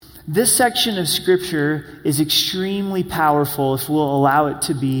This section of Scripture is extremely powerful if we'll allow it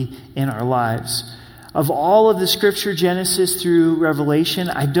to be in our lives. Of all of the Scripture, Genesis through Revelation,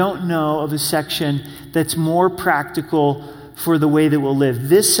 I don't know of a section that's more practical for the way that we'll live.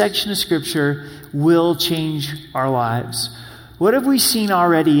 This section of Scripture will change our lives. What have we seen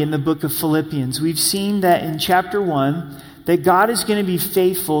already in the book of Philippians? We've seen that in chapter 1, that God is going to be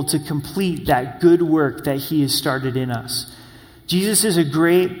faithful to complete that good work that He has started in us. Jesus is a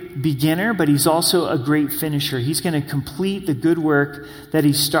great beginner, but He's also a great finisher. He's going to complete the good work that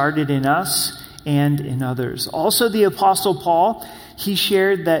He started in us and in others. Also, the Apostle Paul, he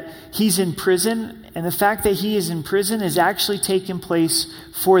shared that he's in prison, and the fact that he is in prison is actually taking place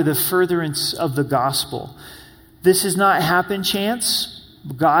for the furtherance of the gospel. This has not happened chance.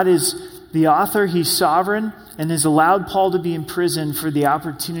 God is the author, He's sovereign, and has allowed Paul to be in prison for the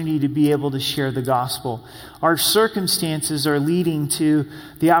opportunity to be able to share the gospel. Our circumstances are leading to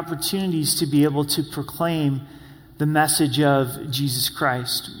the opportunities to be able to proclaim the message of Jesus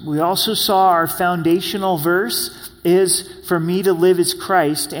Christ. We also saw our foundational verse is, for me to live is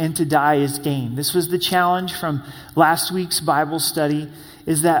Christ and to die is gain. This was the challenge from last week's Bible study,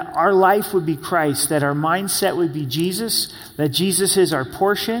 is that our life would be Christ, that our mindset would be Jesus, that Jesus is our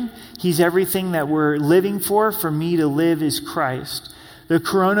portion. He's everything that we're living for. For me to live is Christ. The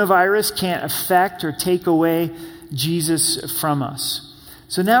coronavirus can't affect or take away Jesus from us.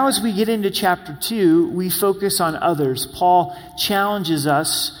 So now as we get into chapter 2, we focus on others. Paul challenges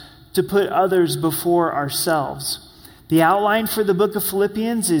us to put others before ourselves. The outline for the book of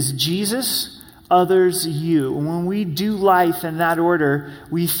Philippians is Jesus, others, you. When we do life in that order,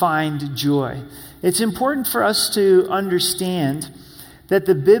 we find joy. It's important for us to understand that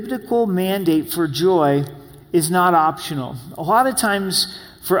the biblical mandate for joy is not optional. A lot of times,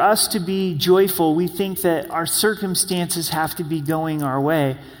 for us to be joyful, we think that our circumstances have to be going our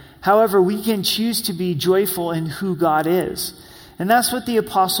way. However, we can choose to be joyful in who God is. And that's what the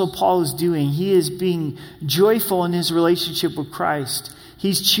Apostle Paul is doing. He is being joyful in his relationship with Christ.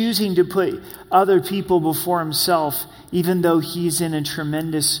 He's choosing to put other people before himself, even though he's in a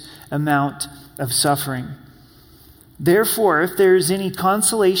tremendous amount of suffering. Therefore, if there is any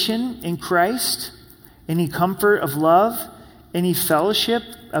consolation in Christ, any comfort of love, any fellowship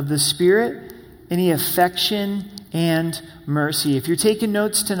of the Spirit, any affection and mercy. If you're taking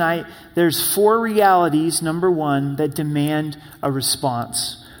notes tonight, there's 4 realities, number 1, that demand a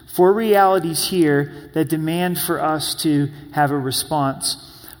response. 4 realities here that demand for us to have a response.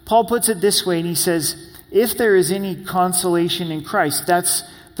 Paul puts it this way, and he says, if there is any consolation in Christ, that's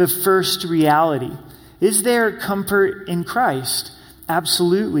the first reality. Is there comfort in Christ?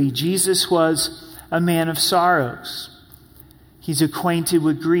 Absolutely. Jesus was a man of sorrows. He's acquainted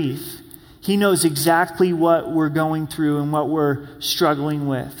with grief. He knows exactly what we're going through and what we're struggling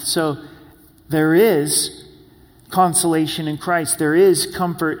with. So there is consolation in Christ. There is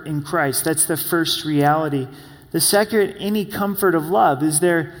comfort in Christ. That's the first reality. The second, any comfort of love. Is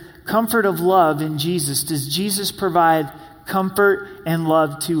there comfort of love in Jesus? Does Jesus provide comfort and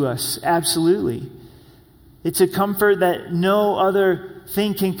love to us? Absolutely. It's a comfort that no other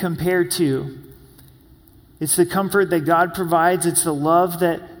thing can compare to. It's the comfort that God provides. It's the love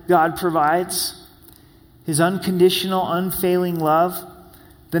that God provides. His unconditional, unfailing love.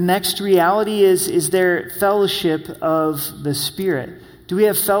 The next reality is there fellowship of the Spirit? Do we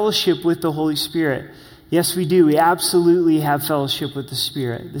have fellowship with the Holy Spirit? Yes, we do. We absolutely have fellowship with the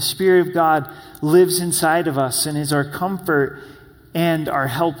Spirit. The Spirit of God lives inside of us and is our comfort and our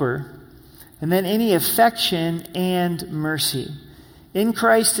helper. And then any affection and mercy. In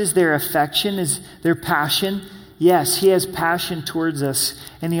Christ, is there affection? Is there passion? Yes, He has passion towards us,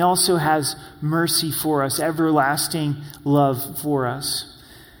 and He also has mercy for us, everlasting love for us.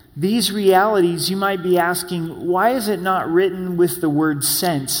 These realities, you might be asking, why is it not written with the word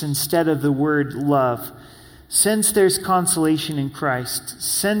since instead of the word love? Since there's consolation in Christ,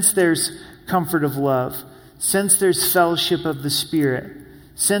 since there's comfort of love, since there's fellowship of the Spirit,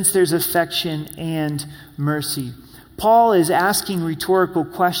 since there's affection and mercy. Paul is asking rhetorical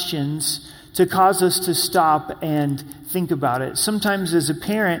questions to cause us to stop and think about it. Sometimes as a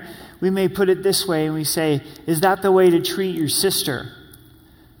parent, we may put it this way and we say, is that the way to treat your sister?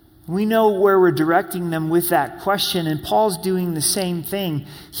 We know where we're directing them with that question, and Paul's doing the same thing.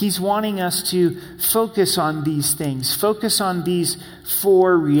 He's wanting us to focus on these things, focus on these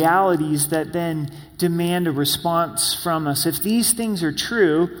 4 realities that then demand a response from us. If these things are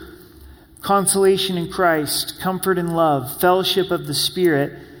true, consolation in Christ, comfort and love, fellowship of the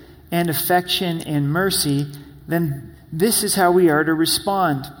Spirit, and affection and mercy, then this is how we are to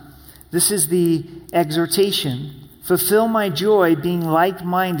respond. This is the exhortation. Fulfill my joy, being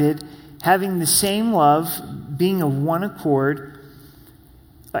like-minded, having the same love, being of one accord,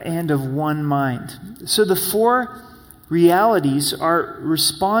 and of one mind. So the four realities are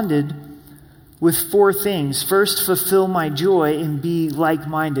responded with four things. First, fulfill my joy and be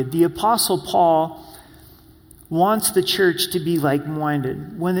like-minded. The Apostle Paul wants the church to be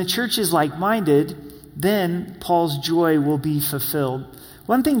like-minded. When the church is like-minded, then Paul's joy will be fulfilled.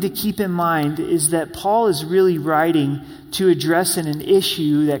 One thing to keep in mind is that Paul is really writing to address an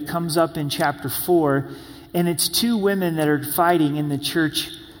issue that comes up in chapter 4, and it's two women that are fighting in the church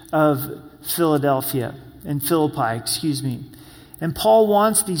of Philippi. And Paul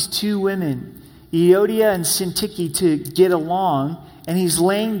wants these two women, Euodia and Syntyche, to get along, and he's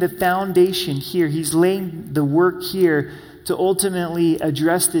laying the foundation here. He's laying the work here to ultimately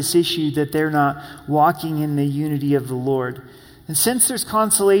address this issue that they're not walking in the unity of the Lord. And since there's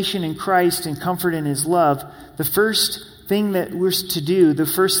consolation in Christ and comfort in his love, the first thing that we're to do, the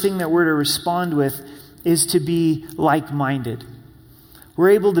first thing that we're to respond with, is to be like-minded. We're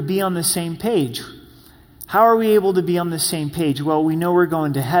able to be on the same page. How are we able to be on the same page? Well, we know we're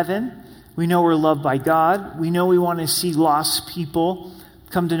going to heaven. We know we're loved by God. We know we want to see lost people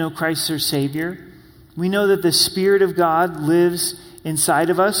come to know Christ their Savior. We know that the Spirit of God lives inside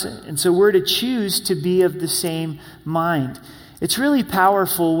of us, and so we're to choose to be of the same mind. It's really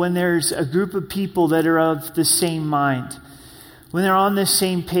powerful when there's a group of people that are of the same mind, when they're on the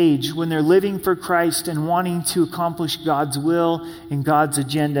same page, when they're living for Christ and wanting to accomplish God's will and God's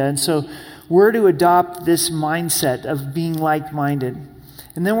agenda. And so we're to adopt this mindset of being like-minded.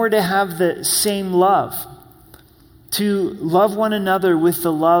 And then we're to have the same love, to love one another with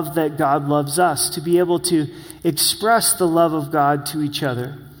the love that God loves us, to be able to express the love of God to each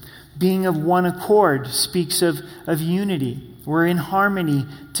other. Being of one accord speaks of unity. We're in harmony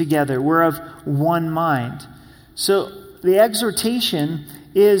together. We're of one mind. So the exhortation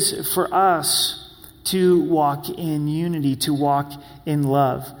is for us to walk in unity, to walk in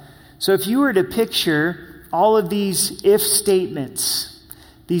love. So if you were to picture all of these if statements,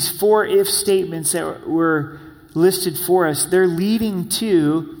 these four if statements that were listed for us, they're leading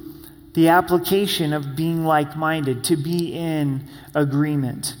to the application of being like-minded, to be in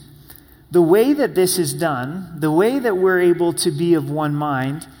agreement. The way that this is done, the way that we're able to be of one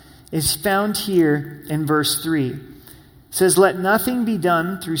mind, is found here in verse 3. It says, "Let nothing be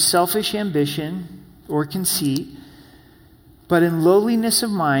done through selfish ambition or conceit, but in lowliness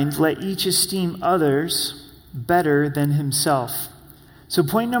of mind, let each esteem others better than himself." So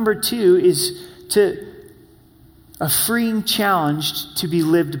point number 2 is a freeing challenge to be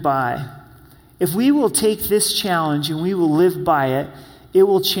lived by. If we will take this challenge and we will live by it, it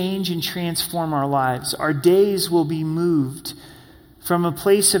will change and transform our lives. Our days will be moved from a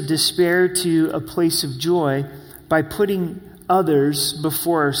place of despair to a place of joy by putting others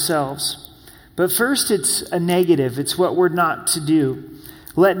before ourselves. But first, it's a negative. It's what we're not to do.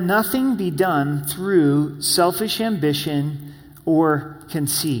 Let nothing be done through selfish ambition or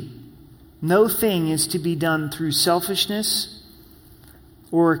conceit. No thing is to be done through selfishness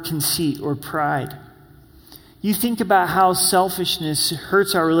or conceit or pride. You think about how selfishness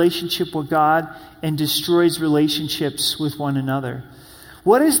hurts our relationship with God and destroys relationships with one another.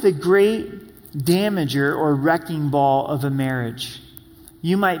 What is the great damager or wrecking ball of a marriage?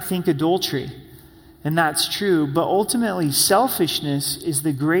 You might think adultery, and that's true, but ultimately selfishness is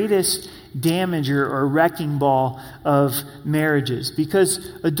the greatest damager or wrecking ball of marriages, because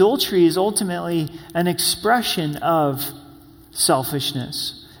adultery is ultimately an expression of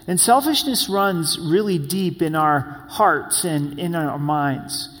selfishness. And selfishness runs really deep in our hearts and in our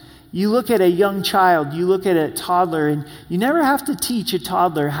minds. You look at a young child, you look at a toddler, and you never have to teach a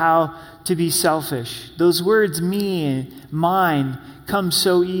toddler how to be selfish. Those words, me and mine, come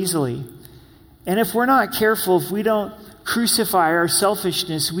so easily. And if we're not careful, if we don't crucify our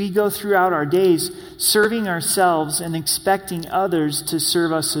selfishness, we go throughout our days serving ourselves and expecting others to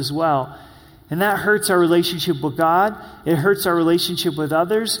serve us as well. And that hurts our relationship with God. It hurts our relationship with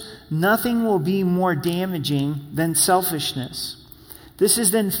others. Nothing will be more damaging than selfishness. This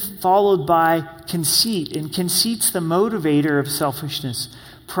is then followed by conceit, and conceit's the motivator of selfishness.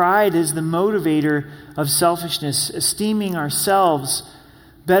 Pride is the motivator of selfishness, esteeming ourselves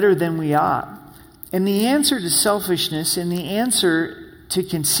better than we ought. And the answer to selfishness and the answer to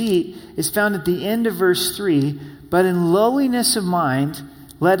conceit is found at the end of verse 3. But in lowliness of mind,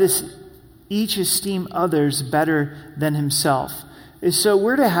 let us each esteem others better than himself. So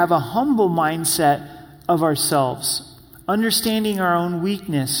we're to have a humble mindset of ourselves, understanding our own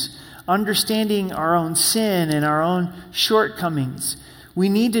weakness, understanding our own sin and our own shortcomings. We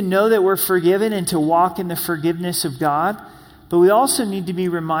need to know that we're forgiven and to walk in the forgiveness of God, but we also need to be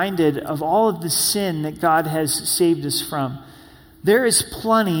reminded of all of the sin that God has saved us from. There is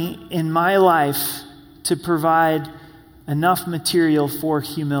plenty in my life to provide enough material for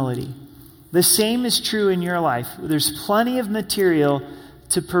humility. The same is true in your life. There's plenty of material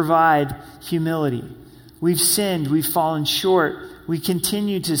to provide humility. We've sinned, we've fallen short. We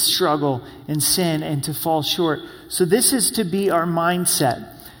continue to struggle and sin and to fall short. So this is to be our mindset.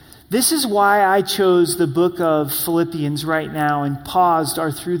 This is why I chose the book of Philippians right now and paused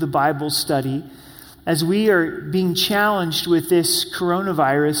our Through the Bible study. As we are being challenged with this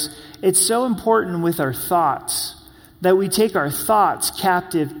coronavirus, it's so important with our thoughts that we take our thoughts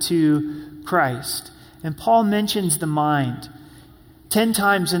captive to Christ. And Paul mentions the mind 10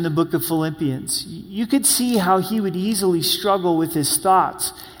 times in the book of Philippians. You could see how he would easily struggle with his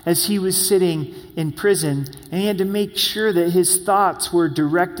thoughts as he was sitting in prison, and he had to make sure that his thoughts were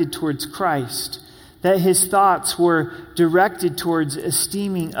directed towards Christ, that his thoughts were directed towards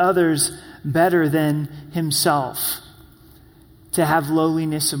esteeming others better than himself, to have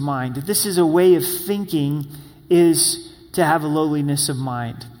lowliness of mind. This is a way of thinking, is to have a lowliness of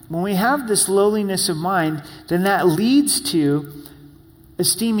mind. When we have this lowliness of mind, then that leads to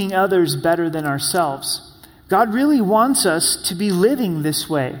esteeming others better than ourselves. God really wants us to be living this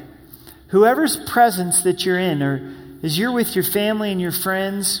way. Whoever's presence that you're in, or as you're with your family and your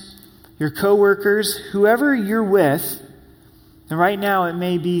friends, your coworkers, whoever you're with, and right now it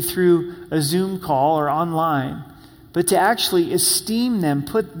may be through a Zoom call or online, but to actually esteem them,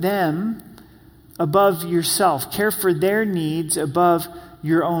 put them above yourself, care for their needs above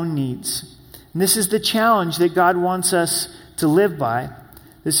your own needs. And this is the challenge that God wants us to live by.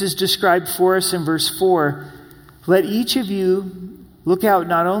 This is described for us in verse 4. Let each of you look out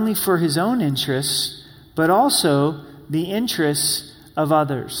not only for his own interests, but also the interests of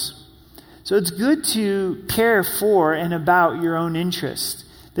others. So it's good to care for and about your own interests.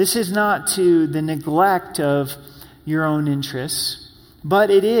 This is not to the neglect of your own interests,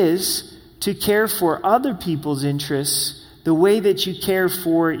 but it is to care for other people's interests the way that you care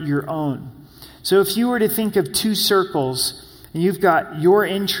for your own. So if you were to think of two circles, and you've got your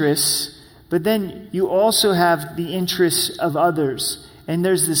interests, but then you also have the interests of others. And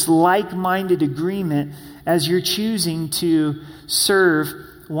there's this like-minded agreement as you're choosing to serve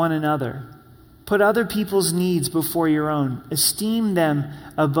one another. Put other people's needs before your own. Esteem them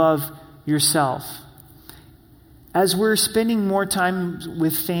above yourself. As we're spending more time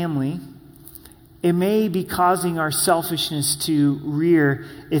with family, it may be causing our selfishness to rear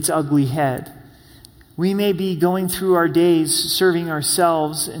its ugly head. We may be going through our days serving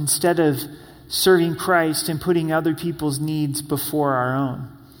ourselves instead of serving Christ and putting other people's needs before our own.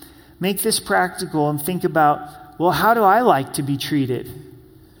 Make this practical and think about, well, how do I like to be treated?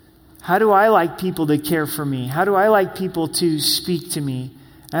 How do I like people to care for me? How do I like people to speak to me?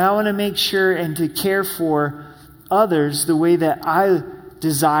 And I want to make sure and to care for others the way that I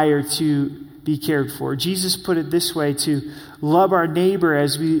desire to be cared for. Jesus put it this way, to love our neighbor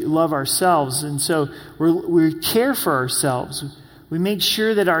as we love ourselves. And so we care for ourselves. We make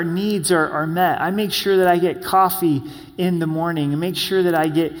sure that our needs are met. I make sure that I get coffee in the morning and make sure that I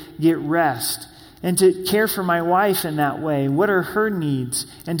get rest. And to care for my wife in that way. What are her needs?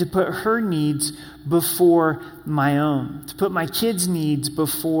 And to put her needs before my own. To put my kids' needs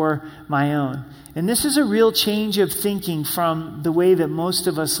before my own. And this is a real change of thinking from the way that most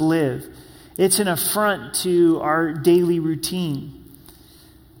of us live. It's an affront to our daily routine.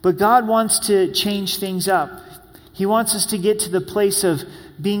 But God wants to change things up. He wants us to get to the place of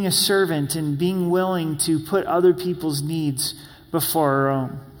being a servant and being willing to put other people's needs before our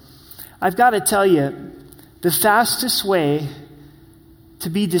own. I've got to tell you, the fastest way to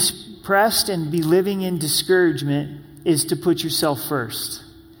be depressed and be living in discouragement is to put yourself first.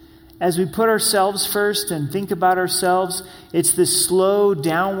 As we put ourselves first and think about ourselves, it's this slow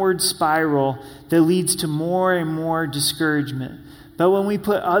downward spiral that leads to more and more discouragement. But when we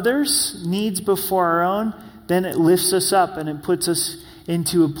put others' needs before our own, then it lifts us up and it puts us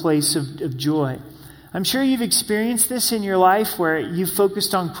into a place of joy. I'm sure you've experienced this in your life where you've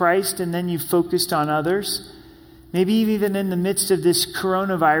focused on Christ and then you've focused on others. Maybe even in the midst of this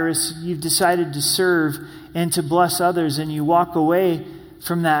coronavirus, you've decided to serve and to bless others, and you walk away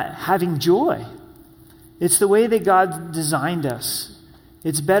from that having joy. It's the way that God designed us.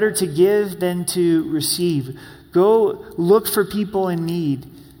 It's better to give than to receive. Go look for people in need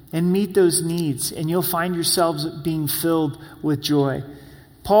and meet those needs, and you'll find yourselves being filled with joy.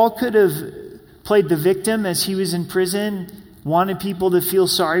 Paul could have played the victim as he was in prison, wanted people to feel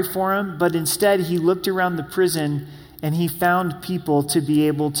sorry for him, but instead he looked around the prison and he found people to be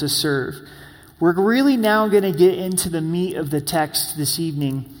able to serve. We're really now going to get into the meat of the text this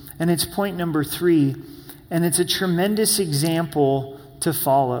evening, and it's point number 3, and it's a tremendous example to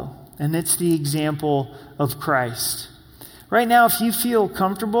follow, and it's the example of Christ. Right now, if you feel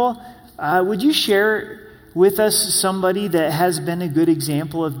comfortable, would you share with us somebody that has been a good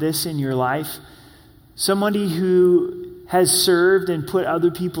example of this in your life? Somebody who has served and put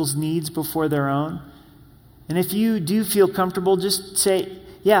other people's needs before their own? And if you do feel comfortable, just say,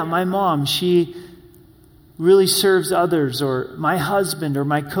 yeah, my mom, she really serves others, or my husband or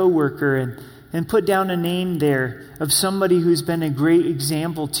my coworker, and put down a name there of somebody who's been a great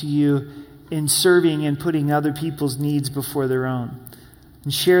example to you in serving and putting other people's needs before their own.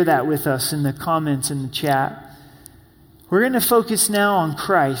 And share that with us in the comments in the chat. We're going to focus now on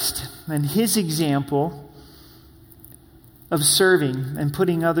Christ and his example of serving and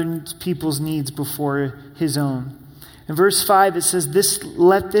putting other people's needs before his own. In verse 5, it says,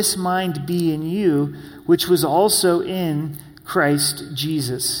 let this mind be in you, which was also in Christ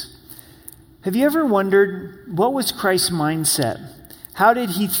Jesus. Have you ever wondered, what was Christ's mindset? How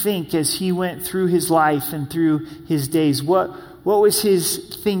did he think as he went through his life and through his days? What was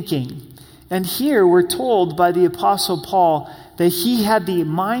his thinking? And here we're told by the Apostle Paul that he had the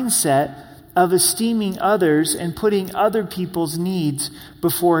mindset of esteeming others and putting other people's needs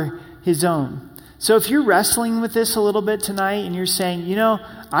before his own. So if you're wrestling with this a little bit tonight and you're saying,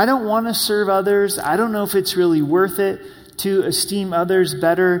 I don't want to serve others. I don't know if it's really worth it to esteem others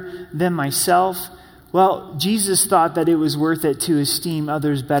better than myself. Well, Jesus thought that it was worth it to esteem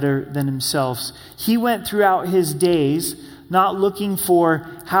others better than himself. He went throughout his days not looking for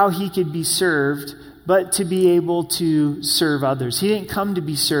how he could be served, but to be able to serve others. He didn't come to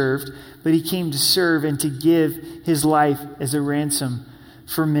be served, but he came to serve and to give his life as a ransom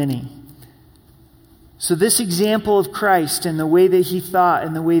for many. So this example of Christ and the way that he thought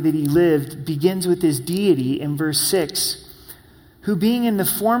and the way that he lived begins with his deity in verse 6. Who being in the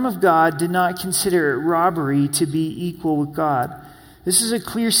form of God did not consider it robbery to be equal with God. This is a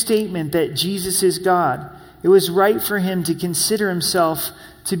clear statement that Jesus is God. It was right for him to consider himself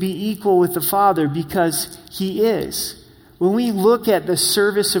to be equal with the Father because he is. When we look at the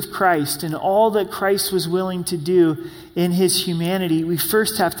service of Christ and all that Christ was willing to do in his humanity, we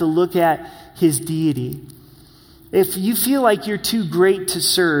first have to look at his deity. If you feel like you're too great to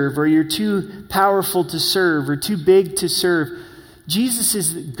serve, or you're too powerful to serve, or too big to serve, Jesus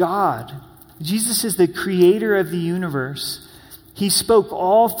is God. Jesus is the creator of the universe. He spoke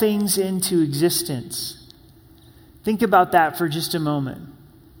all things into existence. Think about that for just a moment.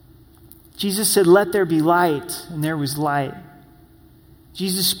 Jesus said, let there be light, and there was light.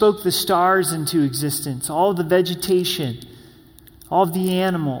 Jesus spoke the stars into existence, all the vegetation, all of the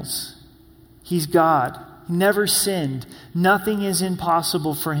animals. He's God. He never sinned. Nothing is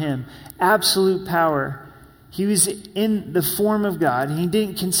impossible for him. Absolute power. He was in the form of God, and he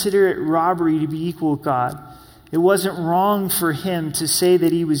didn't consider it robbery to be equal with God. It wasn't wrong for him to say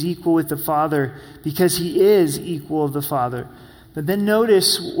that he was equal with the Father because he is equal with the Father. But then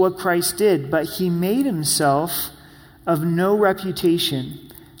notice what Christ did. But he made himself of no reputation,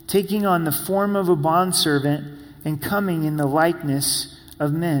 taking on the form of a bondservant and coming in the likeness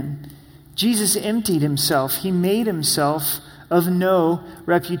of men. Jesus emptied himself. He made himself of no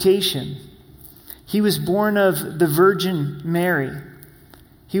reputation. He was born of the Virgin Mary.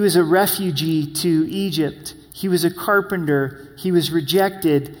 He was a refugee to Egypt. He was a carpenter. He was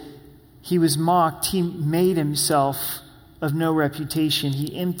rejected. He was mocked. He made himself of no reputation.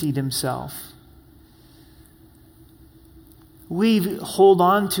 He emptied himself. We hold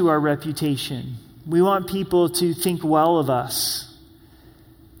on to our reputation. We want people to think well of us.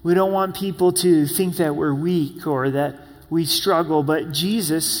 We don't want people to think that we're weak or that we struggle. But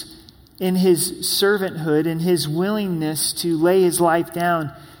Jesus, in his servanthood and his willingness to lay his life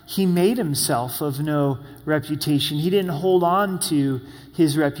down, he made himself of no reputation. He didn't hold on to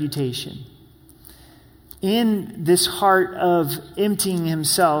his reputation. In this heart of emptying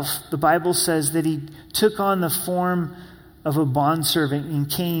himself, the Bible says that he took on the form of a bondservant and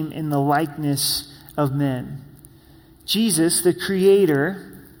came in the likeness of men. Jesus, the Creator,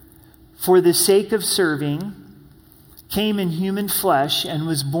 for the sake of serving, came in human flesh and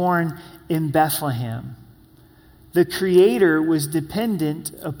was born in Bethlehem. The Creator was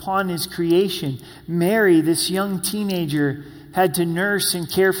dependent upon his creation. Mary, this young teenager, had to nurse and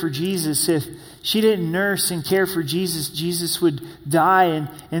care for Jesus. If she didn't nurse and care for Jesus, Jesus would die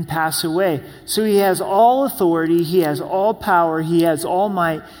and pass away. So he has all authority, he has all power, he has all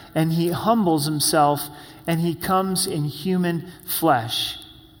might, and he humbles himself and he comes in human flesh.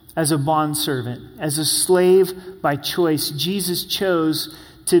 as a bondservant, as a slave by choice. Jesus chose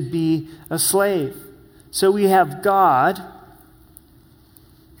to be a slave. So we have God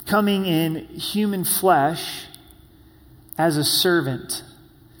coming in human flesh as a servant,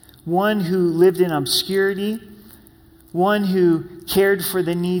 one who lived in obscurity, one who cared for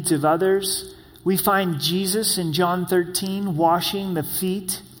the needs of others. We find Jesus in John 13 washing the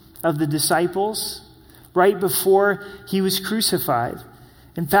feet of the disciples right before he was crucified.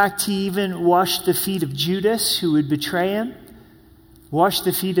 In fact, he even washed the feet of Judas, who would betray him, washed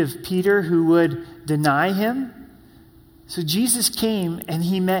the feet of Peter, who would deny him. So Jesus came and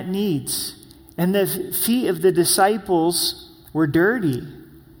he met needs. And the feet of the disciples were dirty.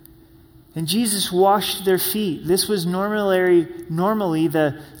 And Jesus washed their feet. This was normally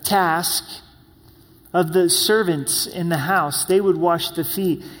the task of the servants in the house. They would wash the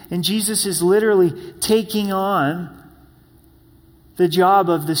feet. And Jesus is literally taking on the job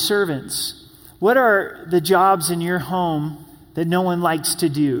of the servants. What are the jobs in your home that no one likes to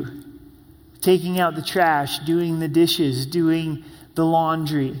do? Taking out the trash, doing the dishes, doing the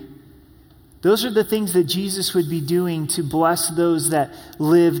laundry. Those are the things that Jesus would be doing to bless those that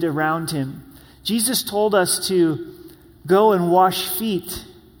lived around him. Jesus told us to go and wash feet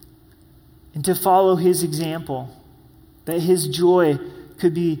and to follow his example, that his joy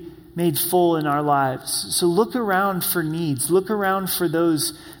could be made full in our lives. So look around for needs. Look around for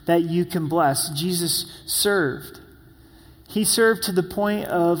those that you can bless. Jesus served. He served to the point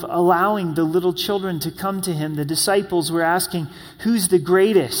of allowing the little children to come to him. The disciples were asking, "Who's the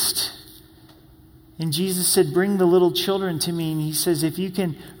greatest?" And Jesus said, "Bring the little children to me." And he says, if you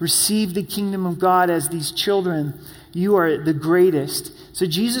can receive the kingdom of God as these children, you are the greatest. So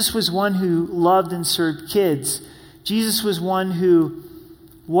Jesus was one who loved and served kids. Jesus was one who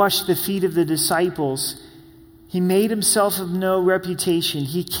washed the feet of the disciples. He made himself of no reputation.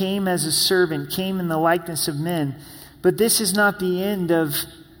 He came as a servant, came in the likeness of men. But this is not the end of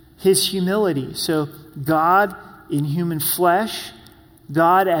his humility. So God in human flesh,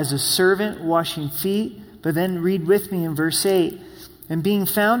 God as a servant washing feet. But then read with me in verse 8. And being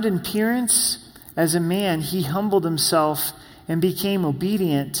found in appearance as a man, he humbled himself and became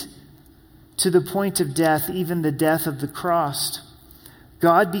obedient to the point of death, even the death of the cross.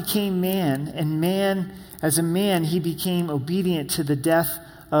 God became man, and man, as a man, he became obedient to the death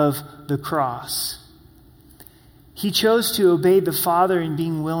of the cross. He chose to obey the Father in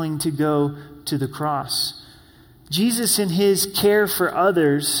being willing to go to the cross. Jesus, in his care for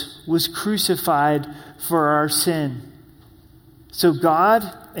others, was crucified for our sin. So God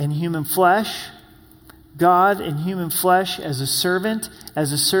in human flesh as a servant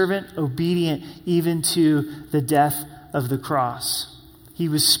obedient even to the death of the cross. He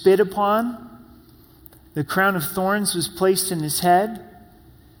was spit upon. The crown of thorns was placed in his head.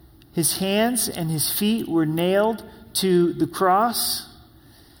 His hands and his feet were nailed to the cross.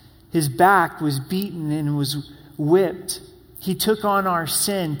 His back was beaten and was whipped. He took on our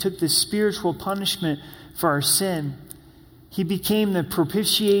sin, took the spiritual punishment for our sin. He became the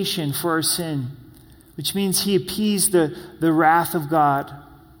propitiation for our sin, which means he appeased the wrath of God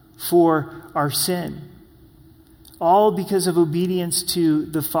for our sin. All because of obedience to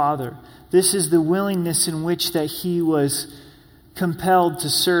the Father. This is the willingness in which that he was compelled to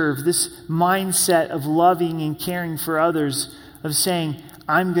serve. This mindset of loving and caring for others, of saying,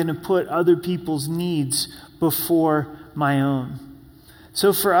 I'm going to put other people's needs before my own.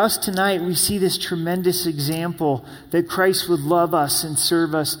 So for us tonight, we see this tremendous example that Christ would love us and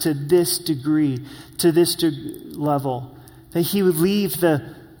serve us to this degree, to this level. That he would leave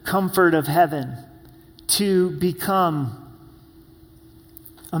the comfort of heaven to become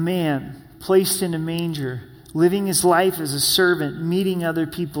a man placed in a manger, living his life as a servant, meeting other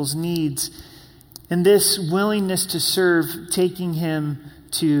people's needs, and this willingness to serve taking him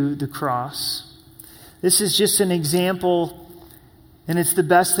to the cross. This is just an example, and it's the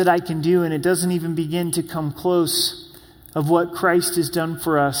best that I can do, and it doesn't even begin to come close of what Christ has done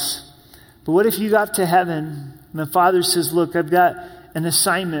for us. But what if you got to heaven and the Father says, look, I've got an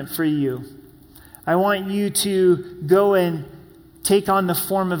assignment for you. I want you to go and take on the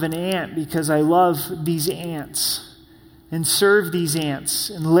form of an ant because I love these ants, and serve these ants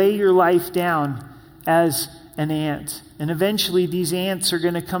and lay your life down as an ant. And eventually these ants are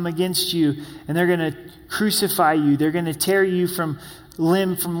going to come against you and they're going to crucify you. They're going to tear you from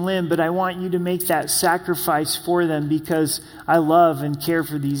limb, but I want you to make that sacrifice for them because I love and care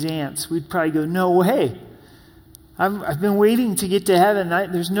for these ants. We'd probably go, no way. I've been waiting to get to heaven.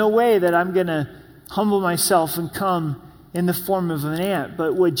 There's no way that I'm going to humble myself and come in the form of an ant.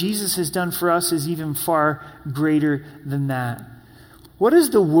 But what Jesus has done for us is even far greater than that. What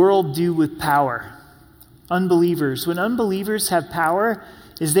does the world do with power? Unbelievers. When unbelievers have power,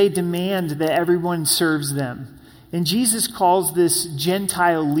 is they demand that everyone serves them. And Jesus calls this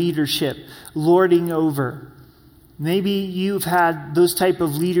Gentile leadership, lording over. Maybe you've had those type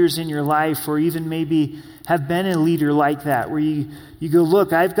of leaders in your life, or even maybe have been a leader like that, where you go,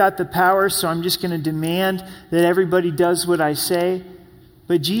 look, I've got the power, so I'm just going to demand that everybody does what I say.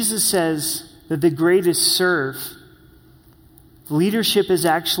 But Jesus says that the greatest serve. Leadership is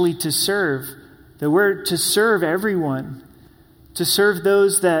actually to serve. That we're to serve everyone. To serve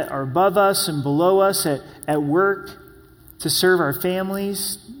those that are above us and below us at work. To serve our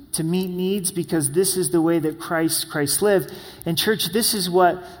families. To meet needs, because this is the way that Christ lived. And church, this is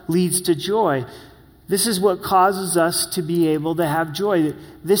what leads to joy. This is what causes us to be able to have joy.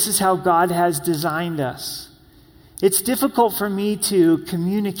 This is how God has designed us. It's difficult for me to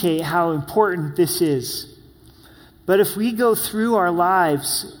communicate how important this is. But if we go through our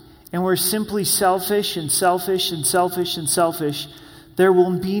lives and we're simply selfish and selfish and selfish and selfish, there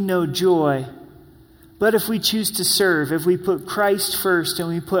will be no joy. But if we choose to serve, if we put Christ first and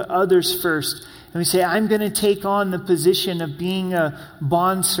we put others first, and we say, I'm going to take on the position of being a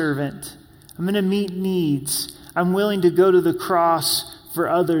bondservant. I'm going to meet needs. I'm willing to go to the cross for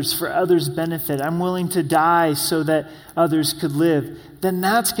others' benefit. I'm willing to die so that others could live. Then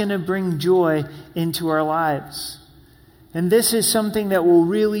that's going to bring joy into our lives. And this is something that will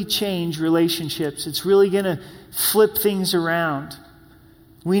really change relationships. It's really going to flip things around.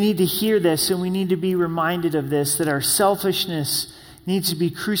 We need to hear this, and we need to be reminded of this, that our selfishness needs to be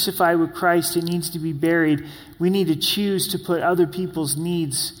crucified with Christ. It needs to be buried. We need to choose to put other people's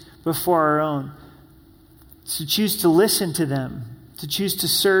needs before our own. To choose to listen to them, to choose to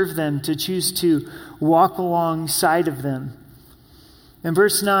serve them, to choose to walk alongside of them. In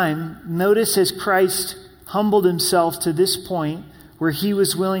verse 9, notice as Christ humbled himself to this point where he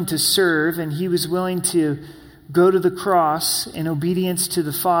was willing to serve and he was willing to go to the cross in obedience to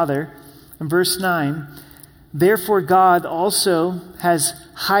the Father. In verse 9, therefore God also has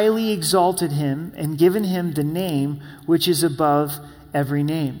highly exalted him and given him the name which is above every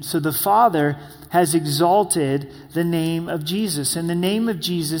name. So the Father has exalted the name of Jesus, and the name of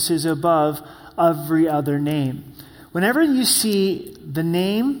Jesus is above every other name. Whenever you see the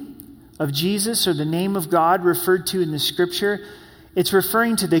name of Jesus or the name of God referred to in the Scripture, it's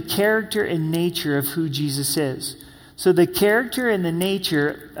referring to the character and nature of who Jesus is. So the character and the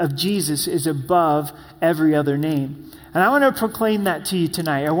nature of Jesus is above every other name. And I want to proclaim that to you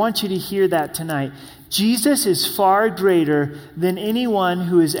tonight. I want you to hear that tonight. Jesus is far greater than anyone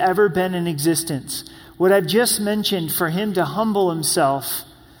who has ever been in existence. What I've just mentioned, for him to humble himself,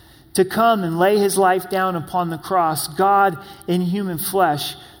 to come and lay his life down upon the cross, God in human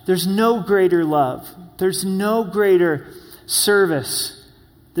flesh, there's no greater love. There's no greater service.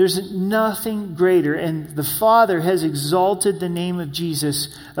 There's nothing greater. And the Father has exalted the name of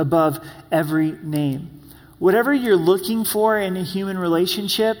Jesus above every name. Whatever you're looking for in a human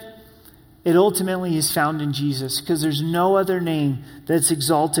relationship, it ultimately is found in Jesus, because there's no other name that's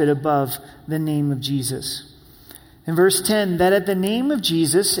exalted above the name of Jesus. In verse 10, that at the name of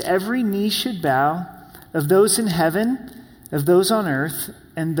Jesus, every knee should bow, of those in heaven, of those on earth,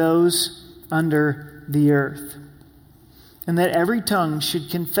 and those under the earth. And that every tongue should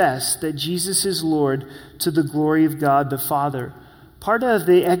confess that Jesus is Lord, to the glory of God the Father. Part of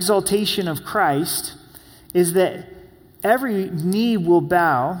the exaltation of Christ is that every knee will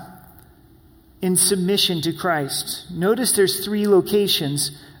bow in submission to Christ. Notice there's 3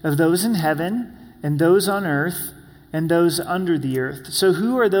 locations of those in heaven and those on earth and those under the earth. So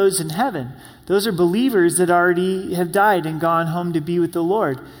who are those in heaven? Those are believers that already have died and gone home to be with the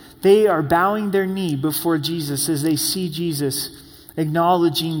Lord. They are bowing their knee before Jesus as they see Jesus,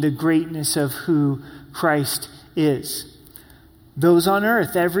 acknowledging the greatness of who Christ is. Those on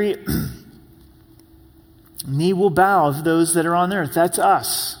earth, every knee will bow of those that are on earth. That's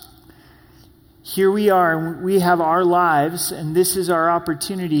us. Here we are, we have our lives, and this is our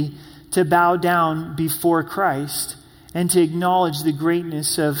opportunity to bow down before Christ and to acknowledge the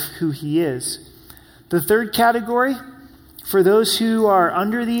greatness of who he is. The third category, for those who are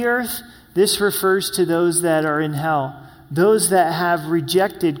under the earth, this refers to those that are in hell. Those that have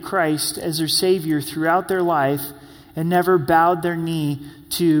rejected Christ as their Savior throughout their life and never bowed their knee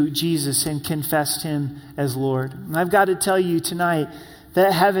to Jesus and confessed him as Lord. And I've got to tell you tonight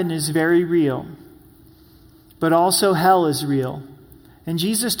that heaven is very real, but also hell is real. And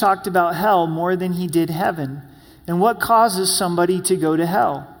Jesus talked about hell more than he did heaven. And what causes somebody to go to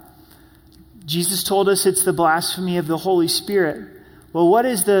hell? Jesus told us it's the blasphemy of the Holy Spirit. Well, what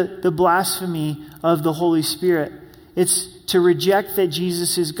is the blasphemy of the Holy Spirit? It's to reject that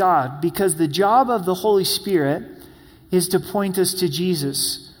Jesus is God, because the job of the Holy Spirit is to point us to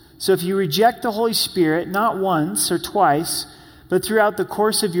Jesus. So if you reject the Holy Spirit, not once or twice, but throughout the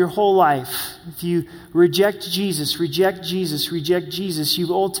course of your whole life, if you reject Jesus,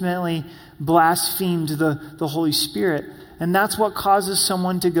 you've ultimately blasphemed the Holy Spirit. And that's what causes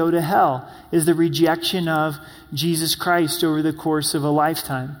someone to go to hell, is the rejection of Jesus Christ over the course of a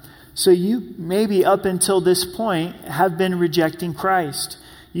lifetime. So you maybe up until this point have been rejecting Christ.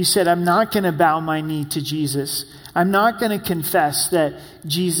 You said, I'm not going to bow my knee to Jesus. I'm not going to confess that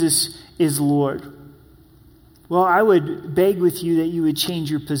Jesus is Lord. Well, I would beg with you that you would change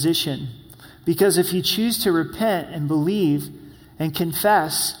your position. Because if you choose to repent and believe and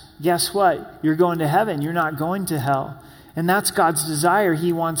confess, guess what? You're going to heaven. You're not going to hell. And that's God's desire.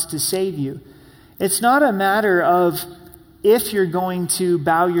 He wants to save you. It's not a matter of if you're going to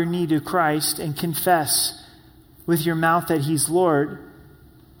bow your knee to Christ and confess with your mouth that He's Lord.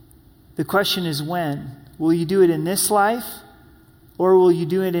 The question is when. Will you do it in this life, or will you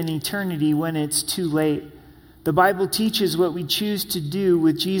do it in eternity when it's too late? The Bible teaches what we choose to do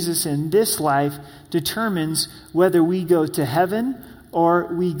with Jesus in this life determines whether we go to heaven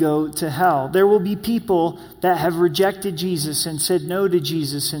or we go to hell. There will be people that have rejected Jesus and said no to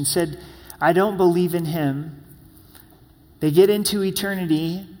Jesus and said, I don't believe in Him. They get into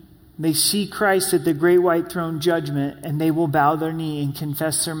eternity, they see Christ at the great white throne judgment, and they will bow their knee and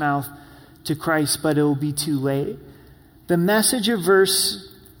confess their mouth to Christ, but it will be too late. The message of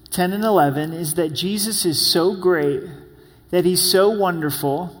verse 10 and 11 is that Jesus is so great, that He's so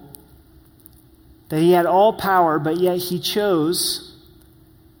wonderful, that He had all power, but yet He chose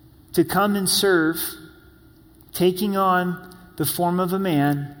to come and serve, taking on the form of a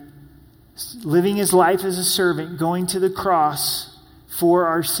man, living His life as a servant, going to the cross for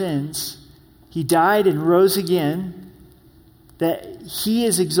our sins. He died and rose again, that He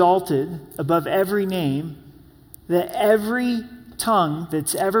is exalted above every name, that every tongue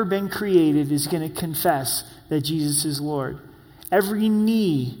that's ever been created is going to confess that Jesus is Lord. Every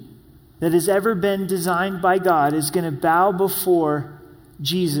knee that has ever been designed by God is going to bow before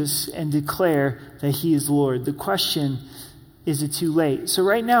Jesus and declare that He is Lord. The question, is it too late? So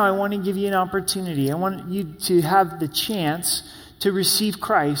right now I want to give you an opportunity. I want you to have the chance to receive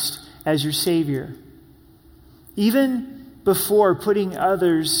Christ as your Savior. Even before putting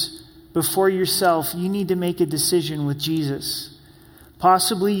others before yourself, you need to make a decision with Jesus.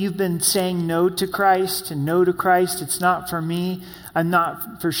 Possibly you've been saying no to Christ and no to Christ. It's not for me. I'm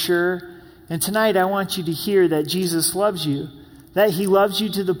not for sure. And tonight I want you to hear that Jesus loves you. That He loves you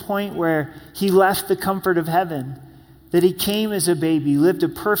to the point where He left the comfort of heaven. That He came as a baby, lived a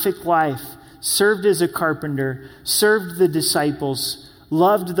perfect life, served as a carpenter, served the disciples,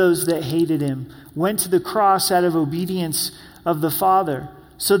 loved those that hated Him, went to the cross out of obedience of the Father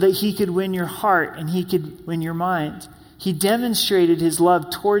so that He could win your heart and He could win your mind. He demonstrated His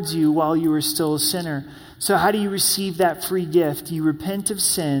love towards you while you were still a sinner. So how do you receive that free gift? You repent of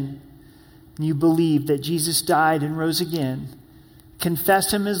sin and you believe that Jesus died and rose again.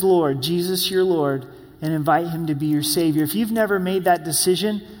 Confess Him as Lord, Jesus your Lord, and invite Him to be your Savior. If you've never made that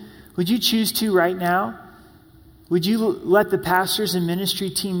decision, would you choose to right now? Would you let the pastors and ministry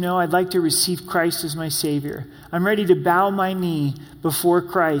team know, I'd like to receive Christ as my Savior. I'm ready to bow my knee before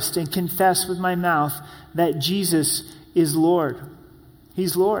Christ and confess with my mouth that Jesus is Lord.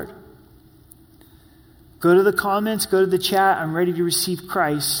 He's Lord. Go to the comments, go to the chat. I'm ready to receive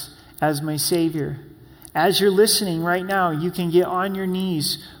Christ as my Savior. As you're listening right now, you can get on your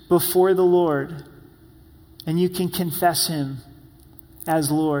knees before the Lord and you can confess Him as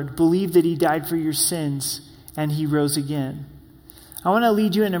Lord. Believe that He died for your sins and He rose again. I want to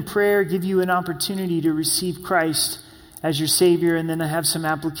lead you in a prayer, give you an opportunity to receive Christ as your Savior, and then I have some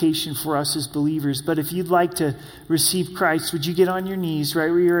application for us as believers. But if you'd like to receive Christ, would you get on your knees right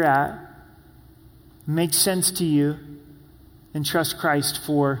where you're at? Make sense to you and trust Christ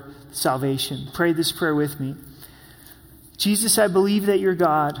for salvation. Pray this prayer with me. Jesus, I believe that you're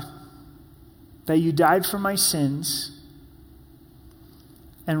God, that you died for my sins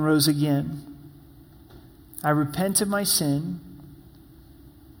and rose again. I repent of my sin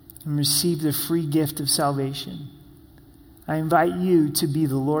and receive the free gift of salvation. I invite you to be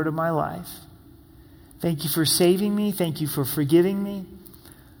the Lord of my life. Thank you for saving me. Thank you for forgiving me.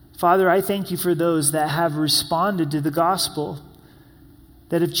 Father, I thank you for those that have responded to the gospel,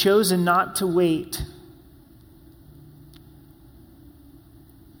 that have chosen not to wait.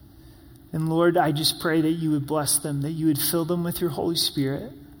 And Lord, I just pray that you would bless them, that you would fill them with your Holy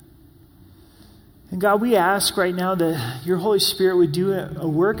Spirit. And God, we ask right now that your Holy Spirit would do a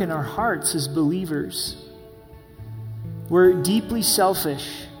work in our hearts as believers. we're deeply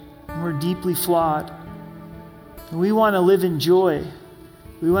selfish and we're deeply flawed. And we want to live in joy.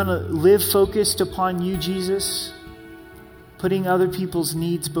 We want to live focused upon you, Jesus, putting other people's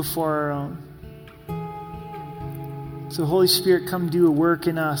needs before our own. So Holy Spirit, come do a work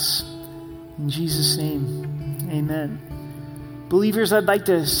in us. In Jesus' name, amen. Believers, I'd like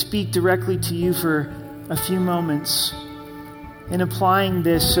to speak directly to you for a few moments in applying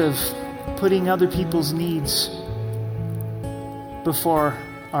this of putting other people's needs before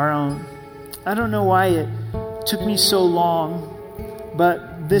our own. I don't know why it took me so long,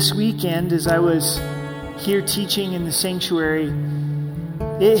 but this weekend as I was here teaching in the sanctuary,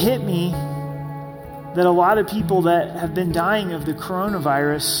 it hit me that a lot of people that have been dying of the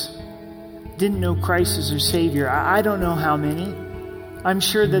coronavirus didn't know Christ as their Savior. I don't know how many. I'm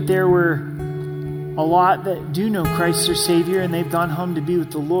sure that there were a lot that do know Christ as their Savior and they've gone home to be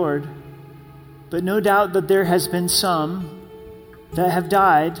with the Lord. But no doubt that there has been some that have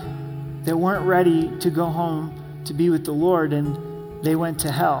died that weren't ready to go home to be with the Lord, and they went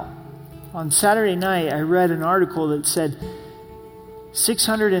to hell. On Saturday night, I read an article that said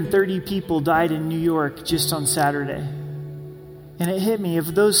 630 people died in New York just on Saturday. And it hit me,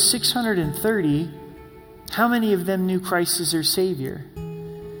 of those 630, how many of them knew Christ as their Savior?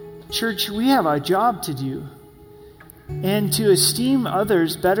 Church, we have a job to do. And to esteem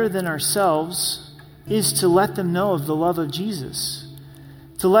others better than ourselves is to let them know of the love of Jesus.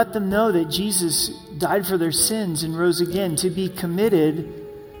 To let them know that Jesus died for their sins and rose again. To be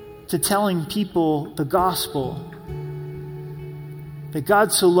committed to telling people the gospel. That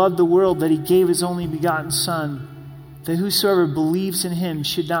God so loved the world that he gave his only begotten Son, that whosoever believes in him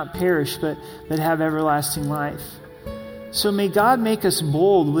should not perish but have everlasting life. So may God make us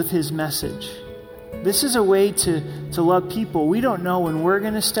bold with his message. This is a way to love people. We don't know when we're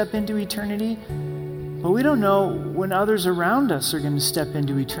going to step into eternity, but we don't know when others around us are going to step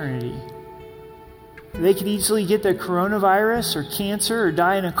into eternity. They could easily get the coronavirus or cancer or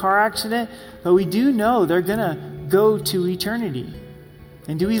die in a car accident, but we do know they're going to go to eternity.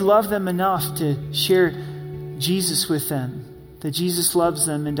 And do we love them enough to share Jesus with them, that Jesus loves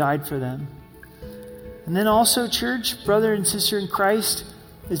them and died for them? And then also, church, brother and sister in Christ,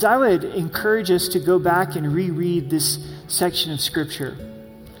 is I would encourage us to go back and reread this section of Scripture.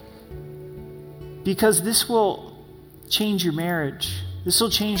 Because this will change your marriage. This will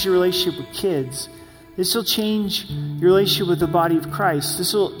change your relationship with kids. This will change your relationship with the body of Christ.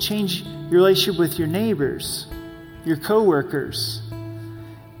 This will change your relationship with your neighbors, your co-workers.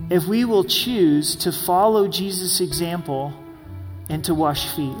 If we will choose to follow Jesus' example and to wash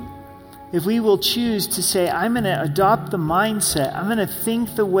feet. If we will choose to say, I'm going to adopt the mindset, I'm going to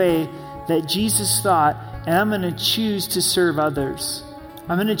think the way that Jesus thought, and I'm going to choose to serve others.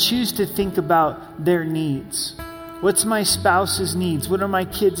 I'm going to choose to think about their needs. What's my spouse's needs? What are my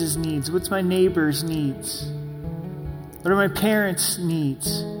kids' needs? What's my neighbor's needs? What are my parents'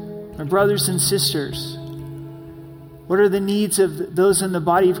 needs? My brothers and sisters? What are the needs of those in the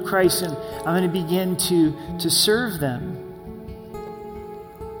body of Christ? And I'm going to begin to serve them.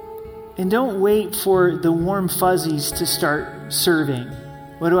 And don't wait for the warm fuzzies to start serving.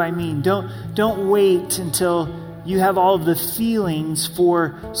 What do I mean? Don't wait until you have all of the feelings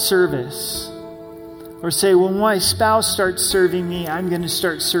for service. Or say, when my spouse starts serving me, I'm going to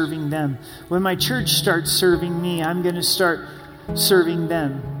start serving them. When my church starts serving me, I'm going to start serving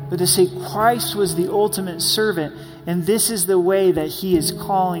them. But to say Christ was the ultimate servant, and this is the way that he is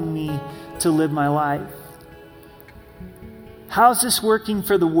calling me to live my life. How's this working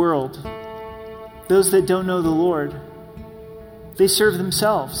for the world? Those that don't know the Lord, they serve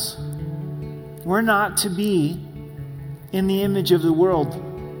themselves. We're not to be in the image of the world.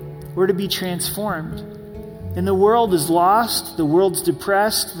 We're to be transformed. And the world is lost. The world's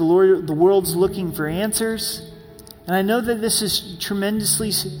depressed. The world's looking for answers. And I know that this is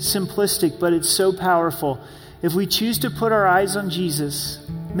tremendously simplistic, but it's so powerful. If we choose to put our eyes on Jesus,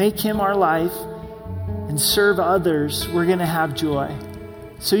 make him our life, and serve others, we're going to have joy.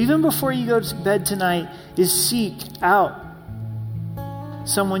 So even before you go to bed tonight, is seek out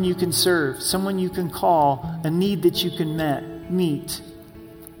someone you can serve, someone you can call, a need that you can meet,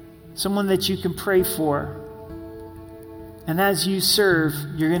 someone that you can pray for. And as you serve,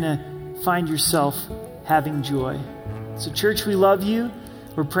 you're going to find yourself having joy. So church, we love you.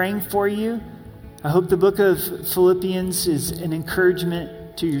 We're praying for you. I hope the book of Philippians is an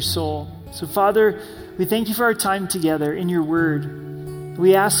encouragement to your soul. So Father, we thank you for our time together in your word.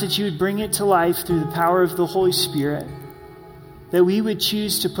 We ask that you would bring it to life through the power of the Holy Spirit, that we would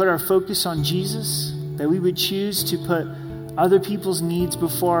choose to put our focus on Jesus, that we would choose to put other people's needs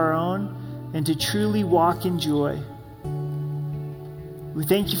before our own, and to truly walk in joy. We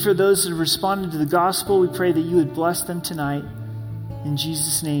thank you for those that have responded to the gospel. We pray that you would bless them tonight. In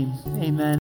Jesus' name, amen.